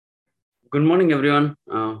Good morning, everyone,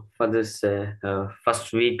 for this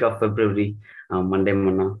first week of February, Monday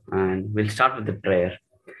Manna. And we'll start with the prayer.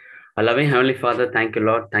 Loving Heavenly Father, thank you,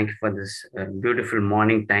 Lord. Thank you for this beautiful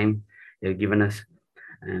morning time you've given us.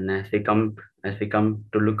 And as we come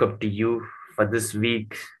to look up to you for this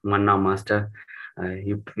week, Manna Master,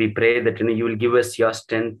 we pray that you will give us your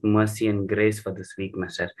strength, mercy, and grace for this week,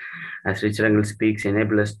 Master. As Richard Uncle speaks,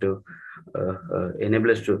 enable us to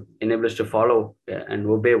follow and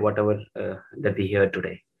obey whatever that we hear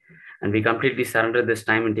today. And we completely surrender this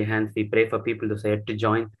time into your hands. We pray for people those are yet to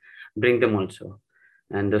join, bring them also.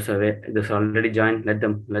 And those already joined, let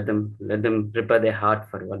them prepare their heart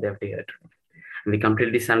for what they have to hear today. And we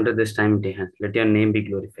completely surrender this time into your hands. Let your name be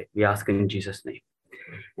glorified. We ask in Jesus' name.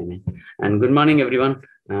 Amen. And good morning, everyone.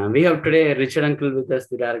 We have today Richard Uncle with us,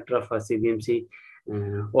 the director of CBMC.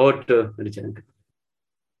 Over to Richard Uncle.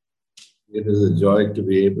 It is a joy to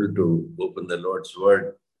be able to open the Lord's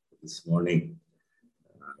Word this morning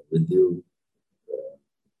with you.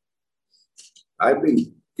 I've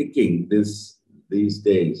been thinking these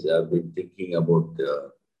days, I've been thinking about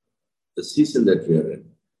the season that we are in.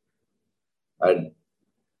 And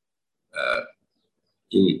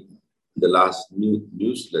in the last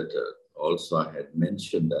newsletter also I had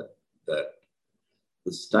mentioned that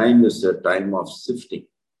this time is a time of sifting.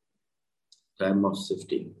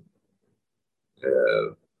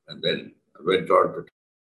 And then I went on to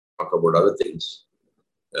talk about other things.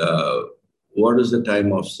 What is the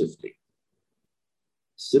time of sifting?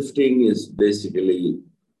 Sifting is basically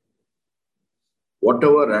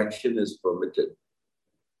whatever action is permitted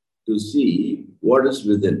to see what is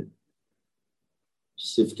within.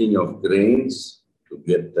 Sifting of grains to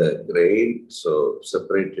get the grain, so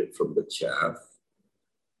separated from the chaff.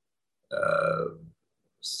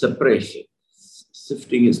 Separation.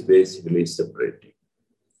 Sifting is basically separating.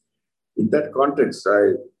 In that context,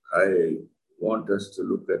 I want us to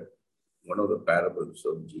look at one of the parables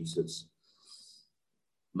of Jesus.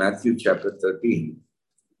 Matthew chapter 13,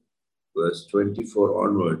 verse 24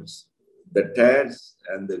 onwards. The tares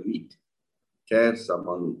and the wheat. Tares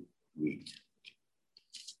among wheat.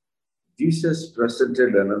 Jesus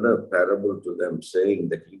presented another parable to them, saying,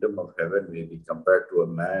 the kingdom of heaven may be compared to a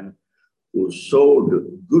man who sowed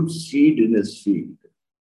good seed in his field.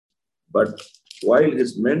 But while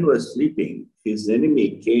his men were sleeping, his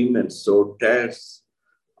enemy came and sowed tares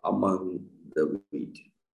among the wheat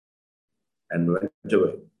and went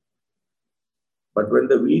away. But when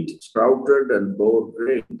the wheat sprouted and bore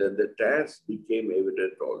grain, then the tares became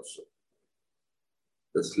evident also.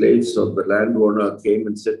 The slaves of the landowner came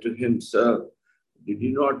and said to him, Sir, did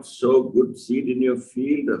you not sow good seed in your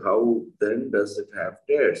field? How then does it have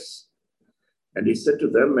tares? And he said to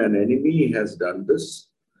them, an enemy has done this.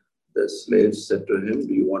 The slaves said to him,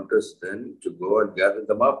 do you want us then to go and gather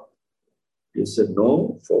them up? He said,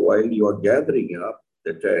 no, for while you are gathering up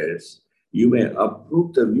the tares, you may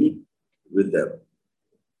uproot the wheat with them.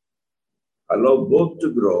 Allow both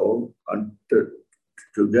to grow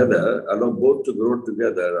together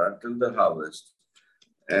until the harvest.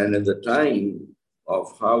 And at the time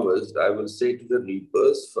of harvest, I will say to the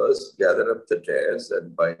reapers, first gather up the tares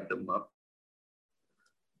and bind them up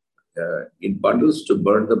in bundles to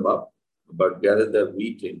burn them up, but gather the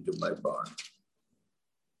wheat into my barn.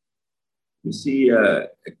 You see a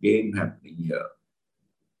game happening here.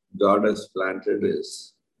 God has planted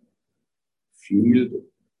his field,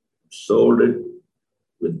 sowed it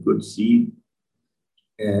with good seed,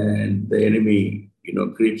 and the enemy,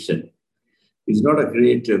 creeps in. He's not a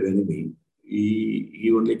creative enemy. He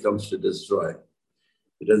only comes to destroy.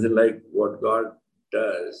 He doesn't like what God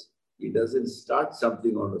does. He doesn't start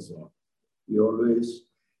something on his own. He always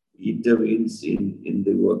intervenes in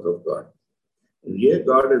the work of God. And here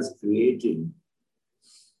God is creating,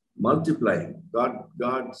 multiplying.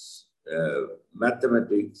 God's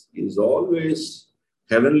mathematics is always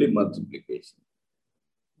heavenly multiplication,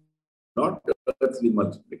 not earthly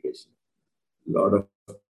multiplication. A lot of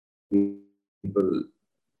people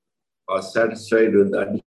are satisfied with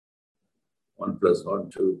that. 1 + 1,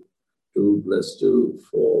 2, 2 + 2,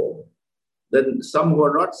 4. Then some who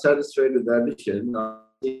are not satisfied with addition are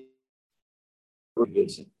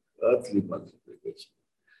earthly multiplication.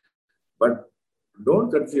 But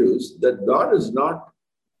don't confuse that God is not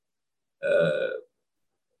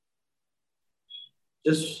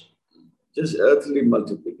just earthly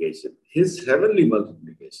multiplication. His heavenly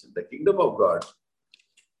multiplication, the kingdom of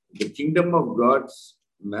God's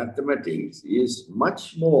mathematics is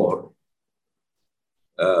much more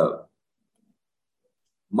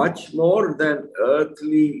than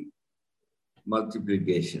earthly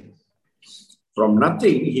multiplication. From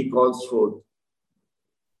nothing, he calls forth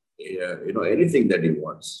anything that he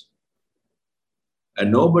wants.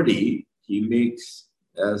 And nobody he makes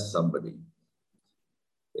as somebody.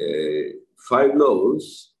 5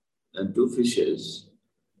 loaves and 2 fishes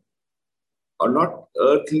are not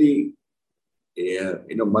earthly,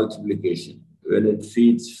 multiplication. When it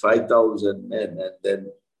feeds 5,000 men and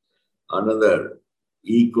then another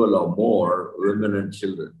equal or more women and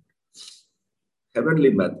children.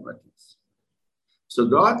 Heavenly mathematics. So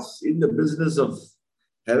God's in the business of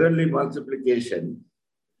heavenly multiplication.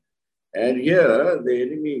 And here the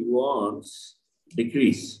enemy wants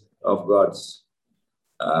decrease of God's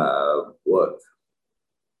work,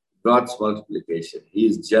 God's multiplication. He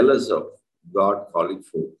is jealous of God calling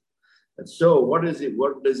forth. And so what does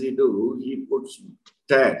he do? He puts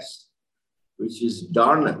tares, which is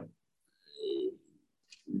darnel.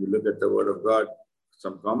 You look at the word of God,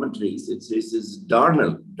 some commentaries, it says it's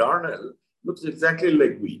darnel. Darnel looks exactly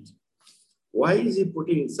like wheat. Why is he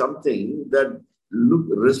putting something that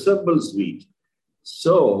resembles wheat?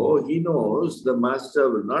 So he knows the master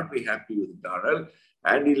will not be happy with darnel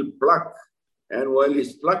and he'll pluck. And while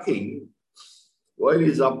he's plucking, while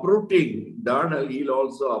he's uprooting darnel, he'll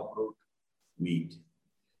also uproot wheat.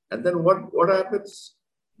 And then what happens?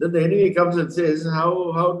 Then the enemy comes and says,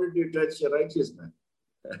 how did you touch a righteous man?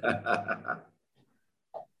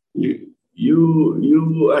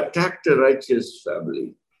 You attacked a righteous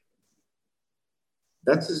family.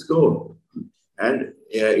 That's his goal. And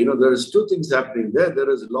there is 2 things happening there. There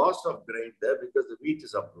is loss of grain there because the wheat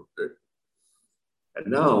is uprooted. And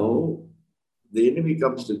now the enemy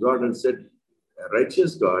comes to God and said, a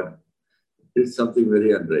righteous God did something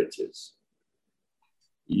very unrighteous.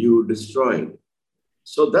 You destroyed.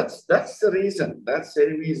 So that's the reason. That's the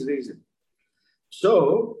enemy's reason.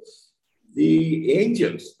 So the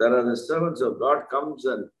angels that are the servants of God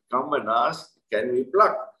come and ask, can we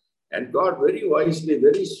pluck? And God very wisely,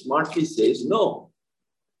 very smartly says no.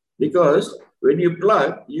 Because when you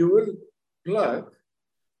pluck, you will pluck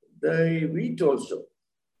the wheat also.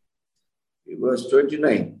 Verse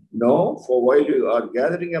 29. No, for while you are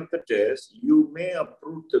gathering up the tares, you may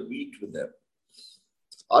uproot the wheat with them.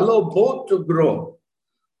 Allow both to grow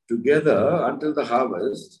together until the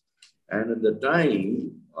harvest. And at the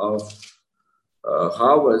time of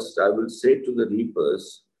harvest, I will say to the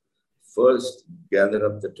reapers, first gather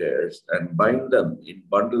up the tares and bind them in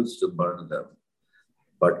bundles to burn them,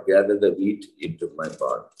 but gather the wheat into my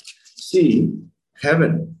barn. See,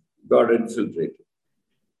 heaven got infiltrated.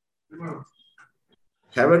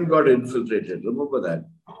 Heaven got infiltrated. Remember that.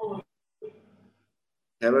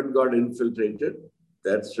 Heaven got infiltrated.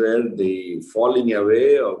 That's where the falling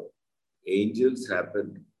away of angels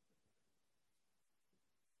happened.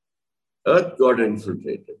 Earth got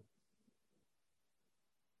infiltrated.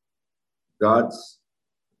 God's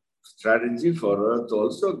strategy for earth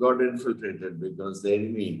also got infiltrated because the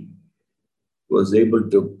enemy was able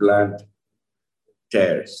to plant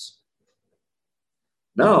tares.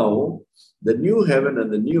 Now, the new heaven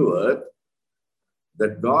and the new earth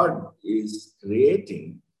that God is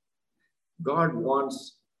creating, God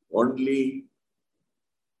wants only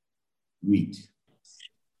wheat.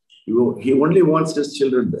 He only wants his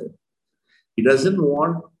children there. He doesn't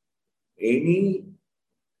want any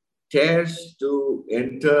tares to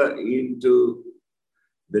enter into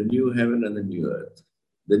the new heaven and the new earth.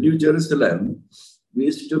 The new Jerusalem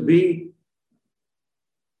is to be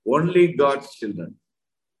only God's children.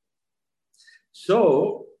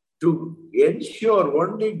 So, to ensure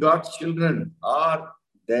only God's children are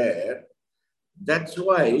there, that's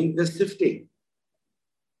why the sifting,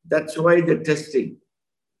 that's why the testing,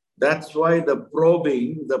 that's why the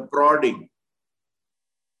probing, the prodding.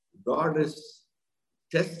 God is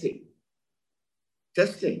testing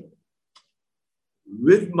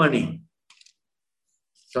with money.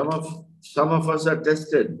 Some of us are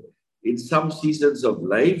tested in some seasons of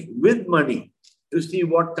life with money to see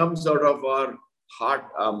what comes out of our heart,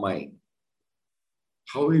 our mind,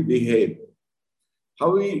 how we behave,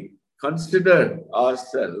 how we consider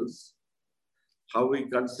ourselves, how we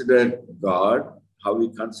consider God, how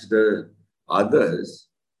we consider others,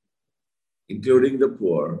 including the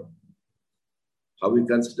poor, how we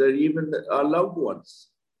consider even our loved ones.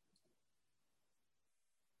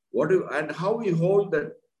 And how we hold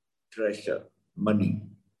that treasure, money.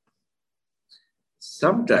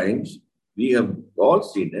 Sometimes, we have all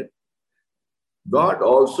seen it, God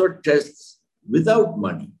also tests without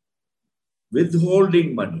money,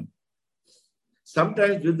 withholding money.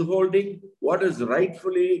 Sometimes withholding what is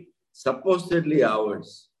rightfully, supposedly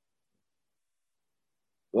ours.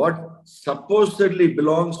 What supposedly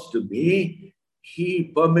belongs to me,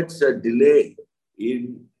 he permits a delay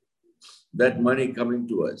in that money coming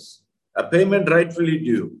to us. A payment rightfully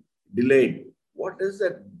due, delayed. What does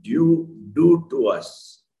that due do to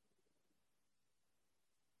us?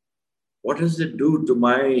 What does it do to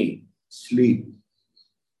my sleep?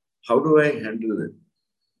 How do I handle it?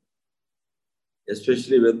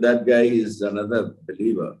 Especially when that guy is another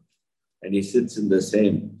believer and he sits in the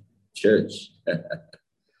same church.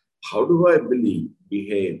 How do I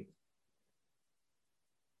behave?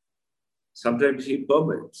 Sometimes he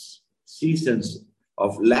permits seasons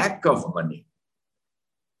of lack of money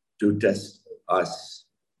to test us,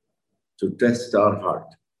 to test our heart,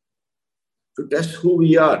 to test who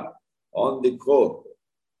we are on the core.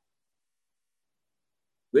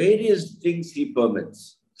 Various things he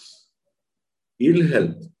permits. Ill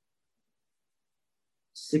health,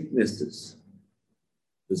 sicknesses.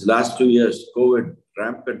 This last 2 years, COVID,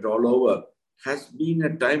 rampant all over, has been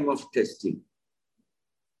a time of testing.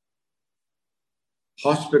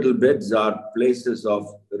 Hospital beds are places of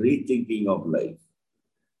rethinking of life.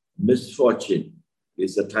 Misfortune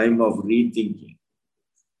is a time of rethinking.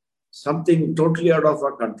 Something totally out of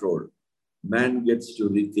our control. Man gets to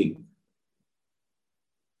rethink.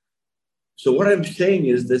 So what I'm saying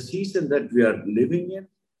is the season that we are living in,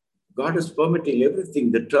 God is permitting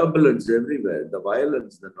everything, the turbulence everywhere, the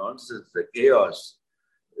violence, the nonsense, the chaos,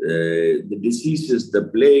 the diseases, the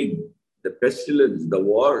plague, the pestilence, the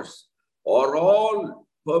wars, are all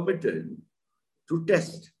permitted to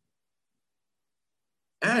test.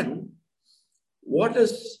 And what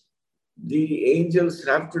does the angels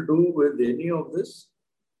have to do with any of this?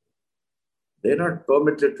 They're not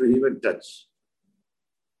permitted to even touch.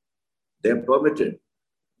 They're permitted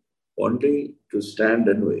only to stand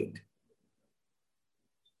and wait.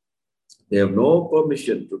 They have no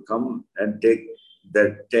permission to come and take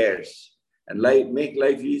their tares and make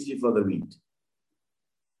life easy for the wheat.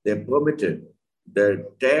 They're permitted. Their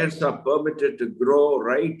tares are permitted to grow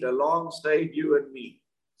right alongside you and me.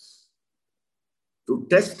 To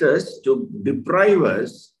test us, to deprive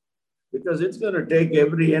us, because it's going to take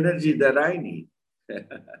every energy that I need.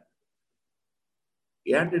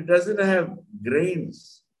 And it doesn't have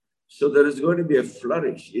grains. So there is going to be a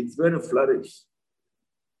flourish. It's going to flourish.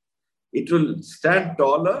 It will stand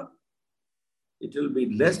taller. It will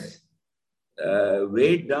be less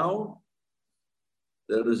weighed down.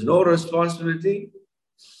 There is no responsibility.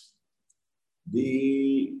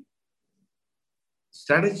 The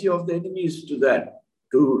strategy of the enemy is to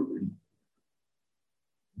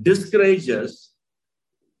discourage us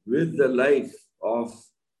with the life of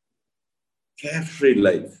carefree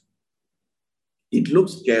life. It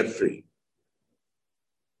looks carefree.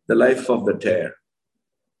 The life of the tare.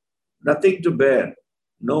 Nothing to bear,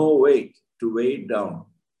 no weight to weigh it down.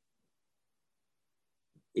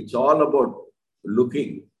 It's all about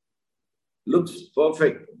looking. Looks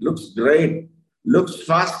perfect, looks great, looks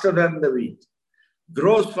faster than the wheat,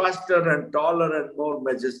 grows faster and taller and more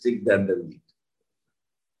majestic than the wheat.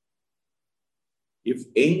 If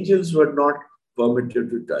angels were not permitted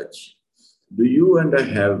to touch, do you and I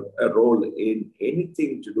have a role in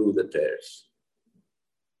anything to do with the tares?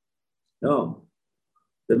 No.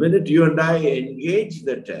 The minute you and I engage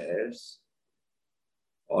the tares,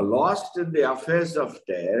 or lost in the affairs of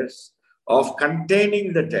tares, of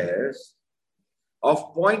containing the tares,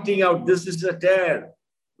 of pointing out this is a tare,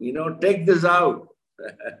 take this out.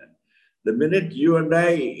 The minute you and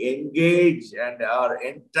I engage and are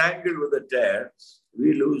entangled with the tare,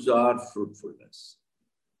 we lose our fruitfulness.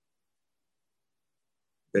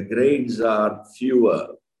 The grains are fewer.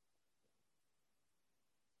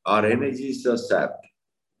 Our energies are sapped.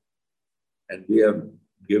 And we have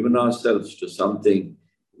given ourselves to something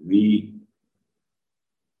we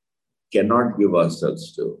cannot give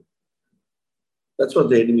ourselves to. That's what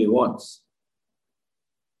the enemy wants.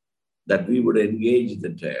 That we would engage the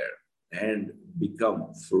tare and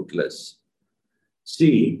become fruitless.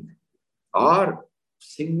 See, our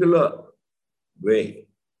singular way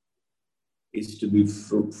is to be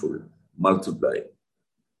fruitful, multiply.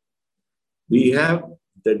 We have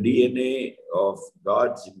the DNA of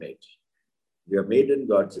God's image. We are made in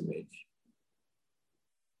God's image.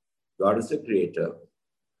 God is a creator.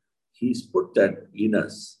 He's put that in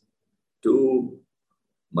us to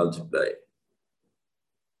multiply.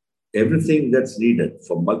 Everything that's needed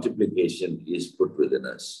for multiplication is put within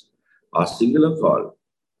us. Our singular call,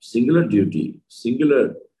 singular duty,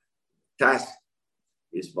 singular task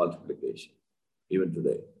is multiplication, even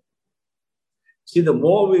today. See, the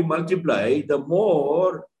more we multiply, the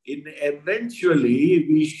more eventually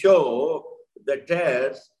we show the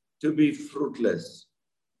tares to be fruitless.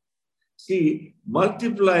 See,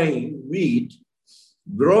 multiplying wheat,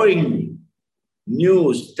 growing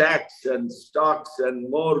new stacks and stocks and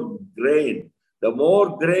more grain. The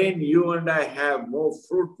more grain you and I have, more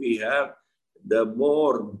fruit we have, the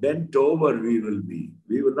more bent over we will be.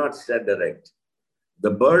 We will not stand erect.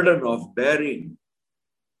 The burden of bearing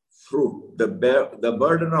fruit, the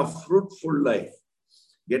burden of fruitful life,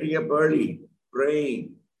 getting up early,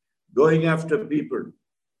 praying, going after people,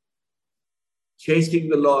 chasing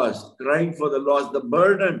the lost, crying for the lost, the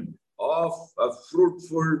burden of a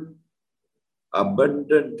fruitful,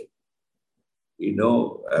 abundant,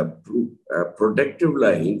 a productive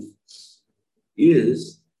life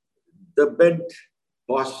is the bent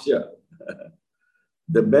posture,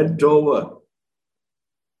 the bent over.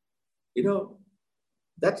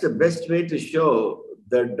 That's the best way to show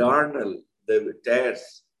the darnel, the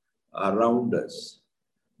tares around us,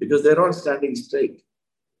 because they're all standing straight.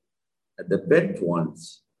 And the bent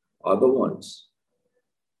ones are the ones.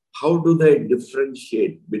 How do they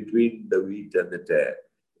differentiate between the wheat and the tare?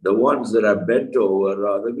 The ones that are bent over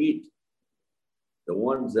are the wheat. The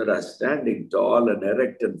ones that are standing tall and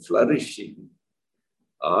erect and flourishing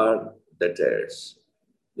are the tares,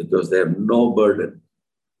 because they have no burden,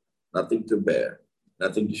 nothing to bear,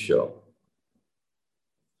 nothing to show.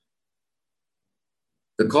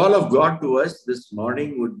 The call of God to us this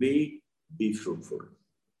morning would be fruitful.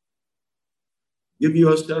 Give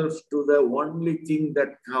yourself to the only thing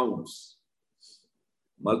that counts,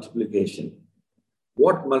 multiplication.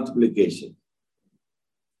 What multiplication?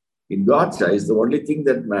 In God's eyes, the only thing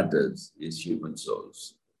that matters is human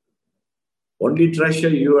souls. Only treasure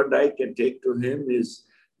you and I can take to Him is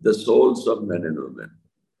the souls of men and women,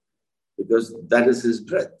 because that is His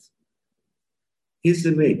breath, His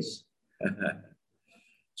image.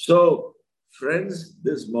 So, friends,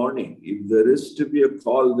 this morning, if there is to be a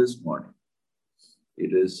call this morning,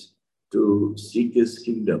 it is to seek His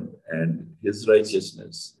kingdom and His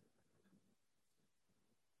righteousness,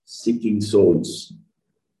 seeking souls.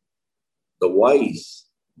 The wise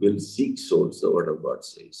will seek souls, the Word of God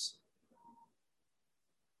says.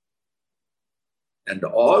 And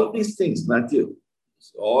all these things, Matthew,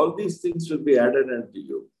 all these things will be added unto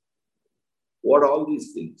you. What all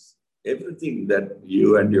these things? Everything that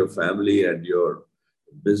you and your family and your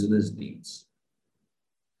business needs.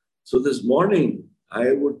 So this morning,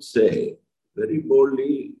 I would say, very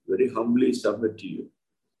boldly, very humbly submit to you.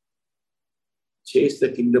 Chase the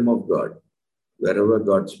kingdom of God, wherever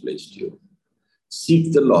God's placed you.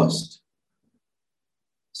 Seek the lost.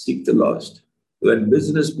 Seek the lost. When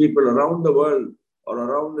business people around the world or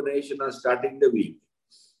around the nation are starting the week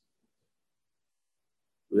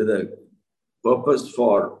with a purpose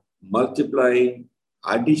for multiplying,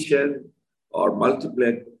 addition, or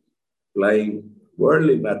multiplying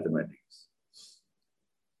worldly mathematics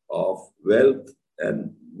of wealth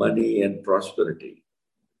and money and prosperity.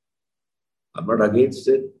 I'm not against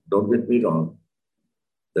it, don't get me wrong.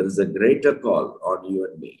 There is a greater call on you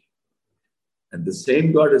and me. And the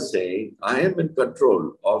same God is saying, I am in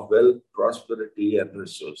control of wealth, prosperity, and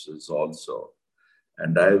resources also.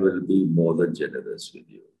 And I will be more than generous with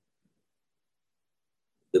you.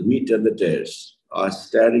 The wheat and the tares are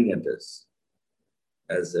staring at us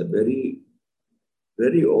as a very,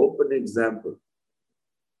 very open example,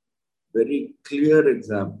 very clear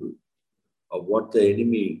example of what the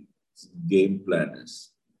enemy's game plan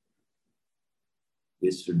is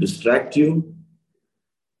to distract you,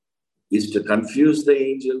 is to confuse the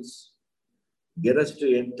angels, get us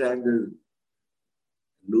to entangle,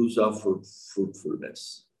 lose our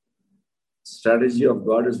fruitfulness. Strategy of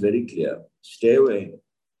God is very clear. Stay away,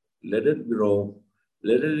 let it grow,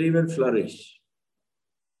 let it even flourish.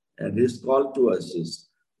 And His call to us is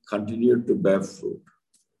continue to bear fruit.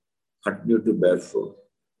 Continue to bear fruit.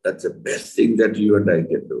 That's the best thing that you and I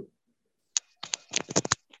can do.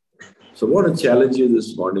 So I want to challenge you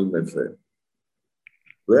this morning, my friend.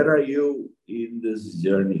 Where are you in this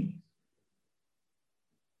journey?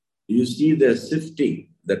 You see the sifting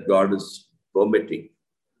that God is permitting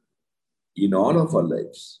in all of our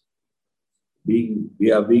lives.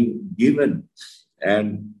 We are being given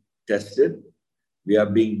and tested. We are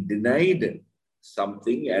being denied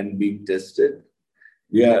something and being tested.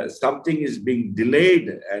 Something is being delayed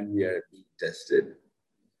and we are being tested.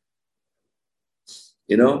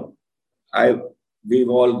 We've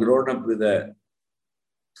all grown up with a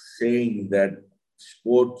saying that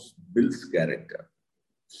sports builds character.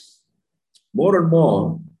 More and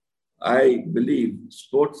more, I believe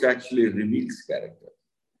sports actually reveals character.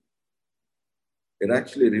 It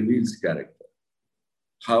actually reveals character.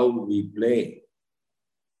 How we play,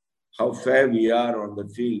 how fair we are on the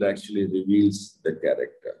field actually reveals the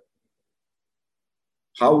character.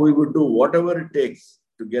 How we would do whatever it takes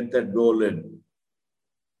to get that goal in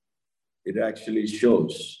It actually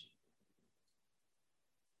shows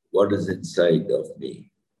what is inside of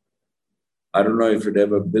me. I don't know if it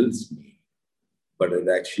ever builds me, but it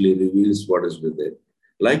actually reveals what is within.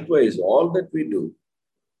 Likewise, all that we do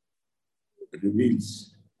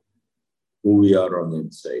reveals who we are on the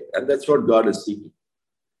inside. And that's what God is seeking.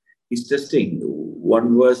 He's testing.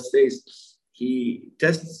 One verse says, He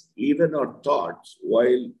tests even our thoughts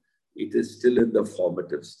while it is still in the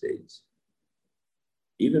formative stage.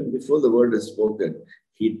 Even before the word is spoken,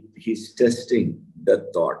 he's testing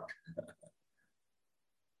the thought.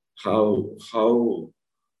 How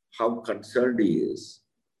concerned he is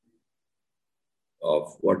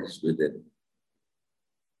of what is within.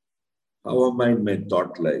 How am I in my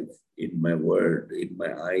thought life, in my word, in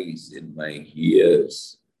my eyes, in my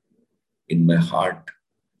ears, in my heart?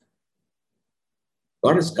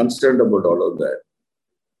 God is concerned about all of that.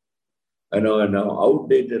 I know an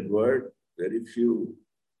outdated word, very few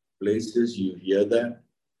places you hear that,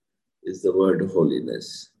 is the word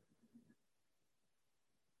holiness.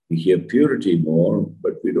 We hear purity more,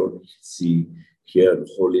 but we don't hear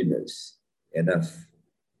holiness enough.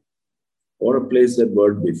 I want to place that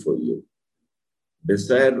word before you.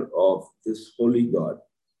 Desire of this holy God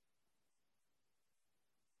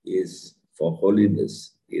is for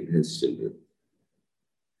holiness in his children.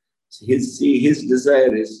 His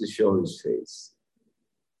desire is to show his face.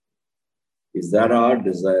 Is that our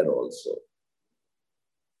desire also?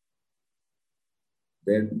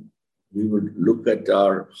 Then we would look at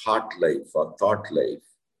our heart life, our thought life.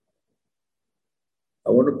 I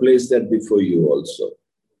want to place that before you also.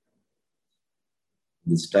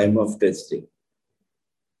 This time of testing.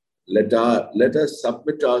 Let us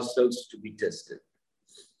submit ourselves to be tested.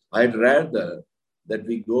 I'd rather that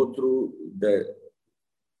we go through the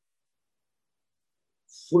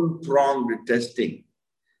full-pronged testing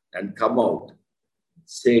and come out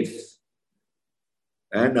safe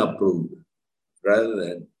and approved, rather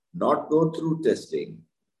than not go through testing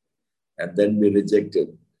and then be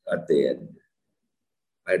rejected at the end.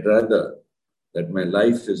 I'd rather that my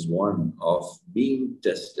life is one of being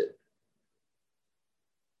tested.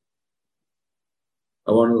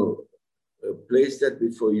 I want to place that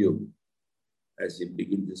before you as you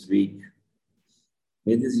begin this week.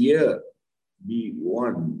 May this year be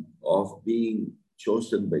one of being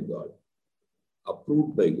chosen by God,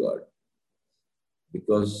 approved by God,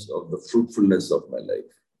 because of the fruitfulness of my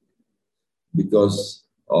life, because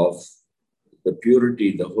of the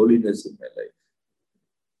purity, the holiness in my life.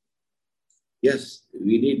 Yes,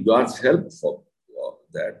 we need God's help for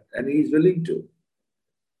that, and He is willing to.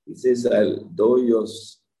 He says, though your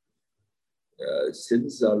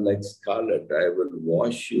sins are like scarlet, I will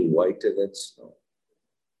wash you whiter than snow.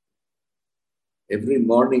 Every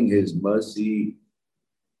morning His mercy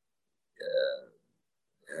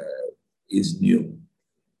is new.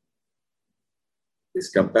 His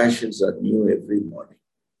compassions are new every morning.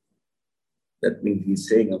 That means He's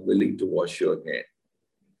saying, I'm willing to wash you again.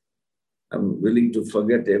 I'm willing to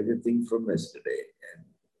forget everything from yesterday and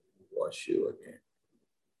wash you again.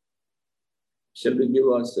 Shall we give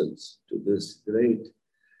ourselves to this great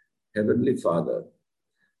Heavenly Father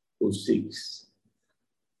who seeks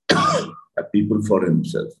a people for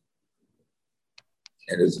Himself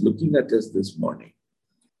and is looking at us this morning,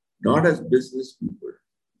 not as business people,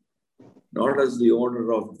 not as the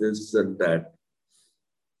owner of this and that,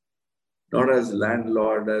 not as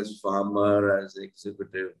landlord, as farmer, as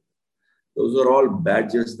executive. Those are all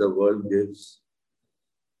badges the world gives.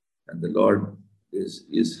 And the Lord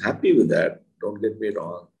is happy with that. Don't get me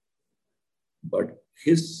wrong. But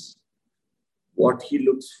what He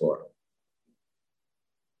looks for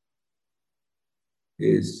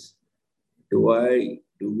is, do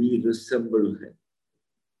we resemble Him?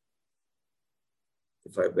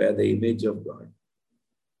 If I bear the image of God,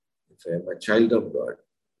 if I am a child of God,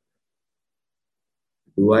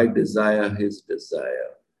 do I desire His desire?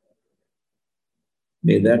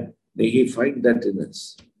 May He find that in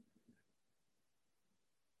us.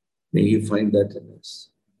 May He find that in us.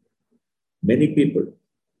 Many people,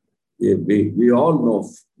 we all know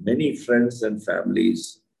many friends and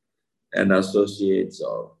families and associates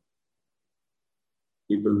or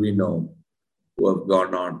people we know who have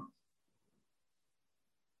gone on.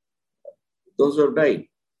 Those who have died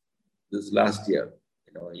this last year,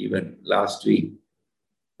 even last week,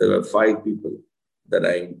 there were 5 people that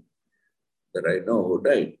I know who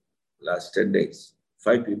died last 10 days.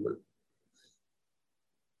 5 people.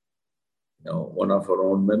 One of our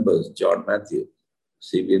own members, John Matthew,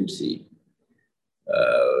 CBMC,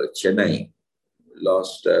 Chennai,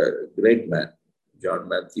 lost a great man, John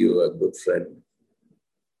Matthew, a good friend.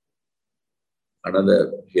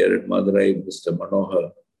 Another here at Madurai, Mr.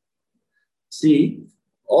 Manohar. See,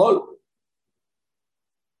 all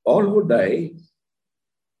who die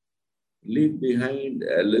leave behind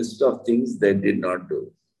a list of things they did not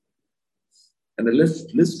do and a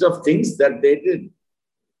list of things that they did.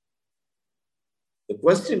 The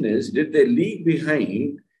question is, did they leave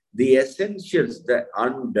behind the essentials, the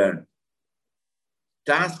undone,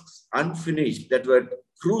 tasks unfinished that were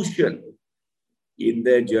crucial in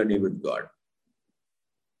their journey with God?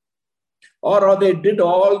 Or they did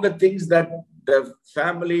all the things that the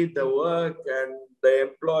family, the work, and the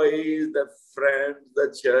employees, the friends,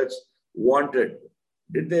 the church wanted?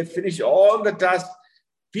 Did they finish all the tasks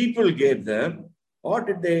people gave them, or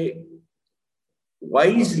did they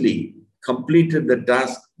wisely completed the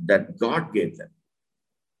task that God gave them?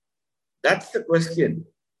 That's the question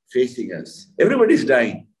facing us. Everybody's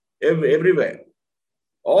dying, everywhere.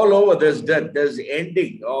 All over there's death, there's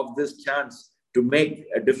ending of this chance to make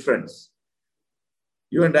a difference.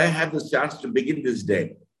 You and I have this chance to begin this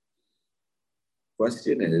day.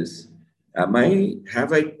 Question is, have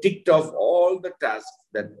I ticked off all the tasks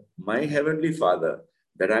that my Heavenly Father,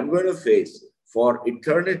 that I'm going to face for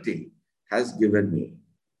eternity, has given me?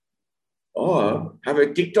 Or have I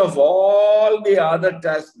ticked off all the other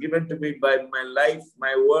tasks given to me by my life,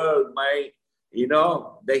 my world,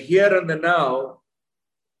 the here and the now?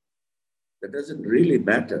 That doesn't really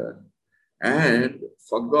matter. And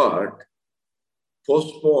forgot,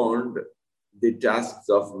 postponed the tasks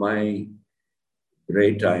of my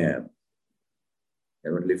great I am,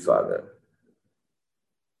 Heavenly Father.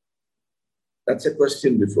 That's a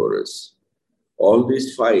question before us. All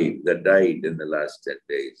these 5 that died in the last 10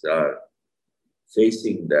 days are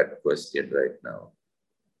facing that question right now.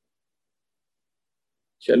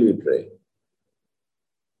 Shall we pray?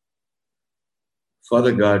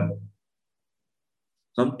 Father God,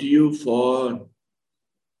 come to you for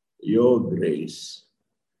your grace,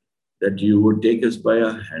 that you would take us by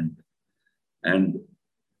our hand and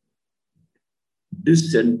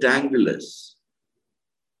disentangle us,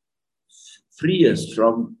 free us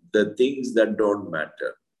from the things that don't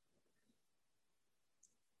matter,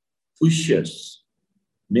 push us,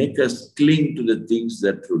 make us cling to the things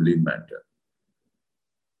that truly matter.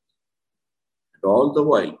 And all the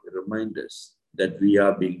while, remind us that we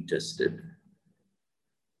are being tested,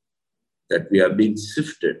 that we are being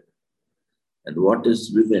sifted, and what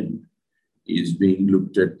is within is being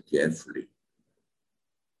looked at carefully.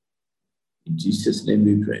 In Jesus' name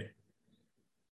we pray.